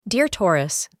Dear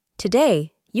Taurus,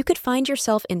 today you could find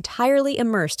yourself entirely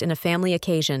immersed in a family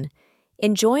occasion,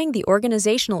 enjoying the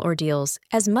organizational ordeals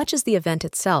as much as the event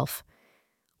itself.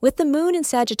 With the moon in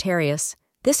Sagittarius,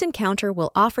 this encounter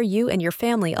will offer you and your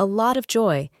family a lot of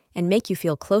joy and make you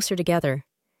feel closer together.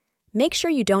 Make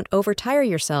sure you don't overtire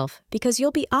yourself because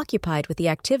you'll be occupied with the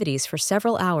activities for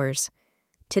several hours.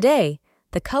 Today,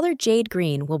 the color jade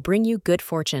green will bring you good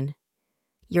fortune.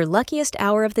 Your luckiest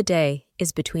hour of the day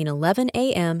is between 11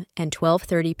 a.m. and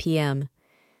 12:30 p.m.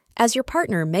 As your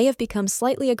partner may have become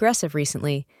slightly aggressive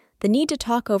recently, the need to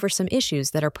talk over some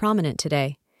issues that are prominent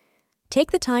today.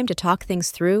 Take the time to talk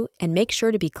things through and make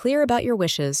sure to be clear about your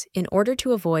wishes in order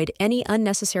to avoid any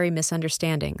unnecessary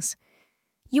misunderstandings.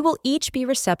 You will each be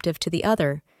receptive to the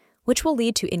other, which will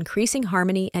lead to increasing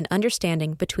harmony and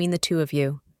understanding between the two of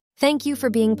you. Thank you for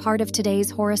being part of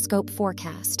today's horoscope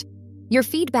forecast. Your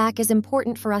feedback is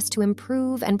important for us to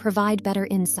improve and provide better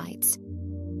insights.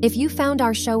 If you found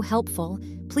our show helpful,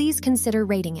 please consider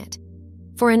rating it.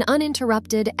 For an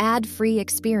uninterrupted, ad-free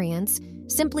experience,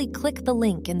 simply click the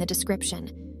link in the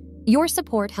description. Your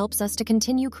support helps us to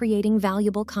continue creating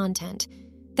valuable content.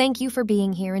 Thank you for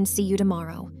being here and see you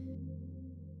tomorrow.